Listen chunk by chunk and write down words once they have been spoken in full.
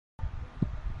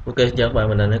Ok, xin chào các bạn,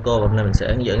 mình là Nico và hôm nay mình sẽ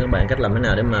hướng dẫn các bạn cách làm thế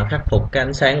nào để mà khắc phục cái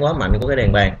ánh sáng quá mạnh của cái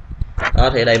đèn bàn. Đó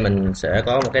thì ở đây mình sẽ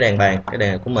có một cái đèn bàn, cái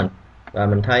đèn của mình. Và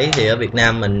mình thấy thì ở Việt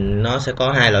Nam mình nó sẽ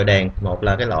có hai loại đèn, một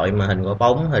là cái loại mà hình quả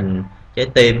bóng, hình trái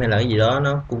tim hay là cái gì đó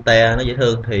nó cute, nó dễ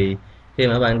thương thì khi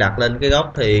mà các bạn đặt lên cái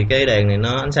góc thì cái đèn này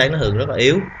nó ánh sáng nó thường rất là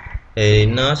yếu thì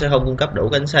nó sẽ không cung cấp đủ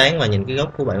cái ánh sáng và nhìn cái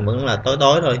góc của bạn vẫn là tối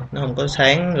tối thôi, nó không có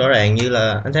sáng rõ ràng như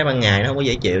là ánh sáng ban ngày, nó không có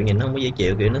dễ chịu, nhìn nó không có dễ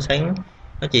chịu, kiểu nó sáng,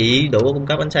 nó chỉ đủ cung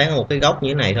cấp ánh sáng ở một cái góc như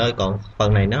thế này thôi, còn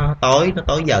phần này nó tối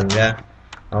dần ra.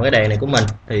 Còn cái đèn này của mình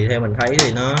thì theo mình thấy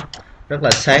thì nó rất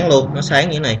là sáng luôn, nó sáng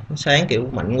như thế này, nó sáng kiểu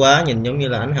mạnh quá, nhìn giống như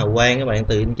là ánh hào quang, các bạn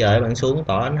từ trên trời bạn xuống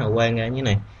tỏ ánh hào quang ra như thế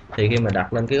này, thì khi mà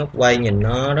đặt lên cái góc quay nhìn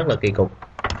nó rất là kỳ cục.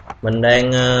 Mình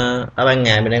đang ở ban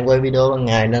ngày mình đang quay video ban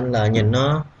ngày nên là nhìn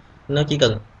nó chỉ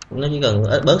cần nó chỉ cần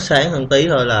bớt sáng hơn tí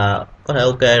thôi là có thể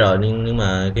ok rồi, nhưng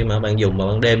mà khi mà bạn dùng vào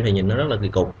ban đêm thì nhìn nó rất là kỳ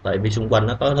cục, tại vì xung quanh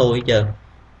nó tối thui hết trơn,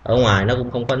 ở ngoài nó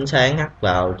cũng không có ánh sáng hắt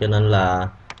vào cho nên là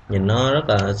nhìn nó rất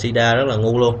là sida, rất là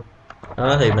ngu luôn.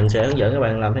 Đó thì mình sẽ hướng dẫn các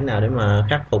bạn làm thế nào để mà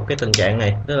khắc phục cái tình trạng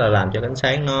này, tức là làm cho cái ánh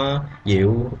sáng nó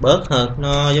dịu bớt hơn,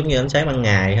 nó giống như ánh sáng ban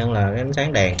ngày hơn là cái ánh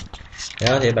sáng đèn.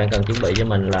 Đó thì bạn cần chuẩn bị cho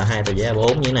mình là hai tờ giấy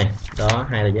A4 như thế này, đó,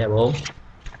 hai tờ giấy A4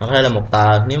 hoặc có thể là một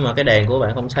tờ nếu mà cái đèn của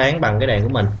bạn không sáng bằng cái đèn của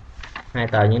mình, hai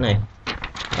tờ như thế này.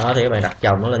 Đó thì các bạn đặt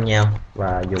chồng nó lên nhau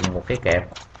và dùng một cái kẹp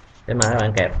để mà các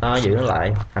bạn kẹp nó giữ nó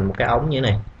lại thành một cái ống như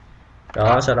thế này.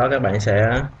 Đó, sau đó các bạn sẽ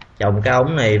chồng cái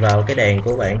ống này vào cái đèn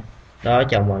của bạn, đó,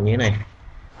 chồng vào như thế này.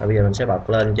 Và bây giờ mình sẽ bật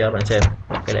lên cho các bạn xem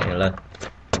cái đèn này lên.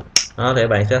 Đó thì các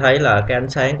bạn sẽ thấy là cái ánh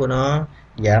sáng của nó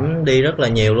giảm đi rất là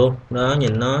nhiều luôn, đó,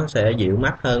 nhìn nó sẽ dịu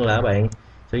mắt hơn là các bạn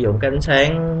sử dụng cái ánh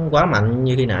sáng quá mạnh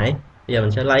như khi nãy. Bây giờ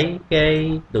mình sẽ lấy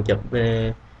cái đồ chụp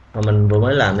mà mình vừa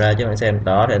mới làm ra cho các bạn xem,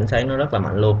 đó thì ánh sáng nó rất là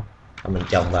mạnh luôn, và mình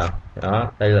chồng vào.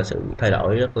 Đó, đây là sự thay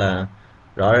đổi rất là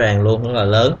rõ ràng luôn, rất là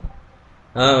lớn.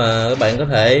 Đó, mà các bạn có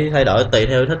thể thay đổi tùy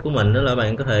theo thích của mình, đó là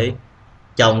bạn có thể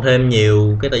chồng thêm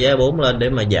nhiều cái tờ giấy A4 lên để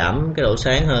mà giảm cái độ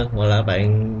sáng hơn, hoặc là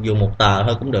bạn dùng một tờ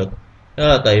thôi cũng được, đó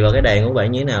là tùy vào cái đèn của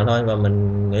bạn như thế nào thôi. Và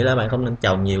mình nghĩ là bạn không nên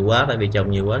chồng nhiều quá, tại vì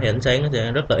chồng nhiều quá thì ánh sáng nó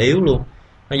sẽ rất là yếu luôn,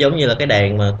 nó giống như là cái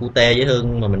đèn mà cute dễ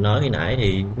thương mà mình nói khi nãy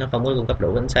thì nó không có cung cấp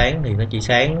đủ ánh sáng, thì nó chỉ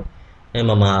sáng nhưng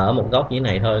mà mờ ở một góc như thế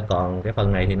này thôi, còn cái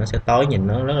phần này thì nó sẽ tối, nhìn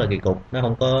nó rất là kỳ cục, nó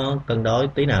không có cân đối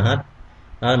tí nào hết.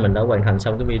 Đó, mình đã hoàn thành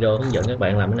xong cái video hướng dẫn các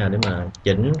bạn làm thế nào để mà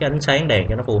chỉnh cái ánh sáng đèn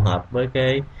cho nó phù hợp với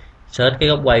cái search, cái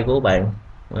góc quay của bạn.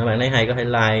 Các bạn thấy hay có thể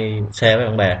like, share với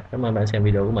bạn bè. Cảm ơn bạn xem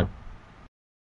video của mình.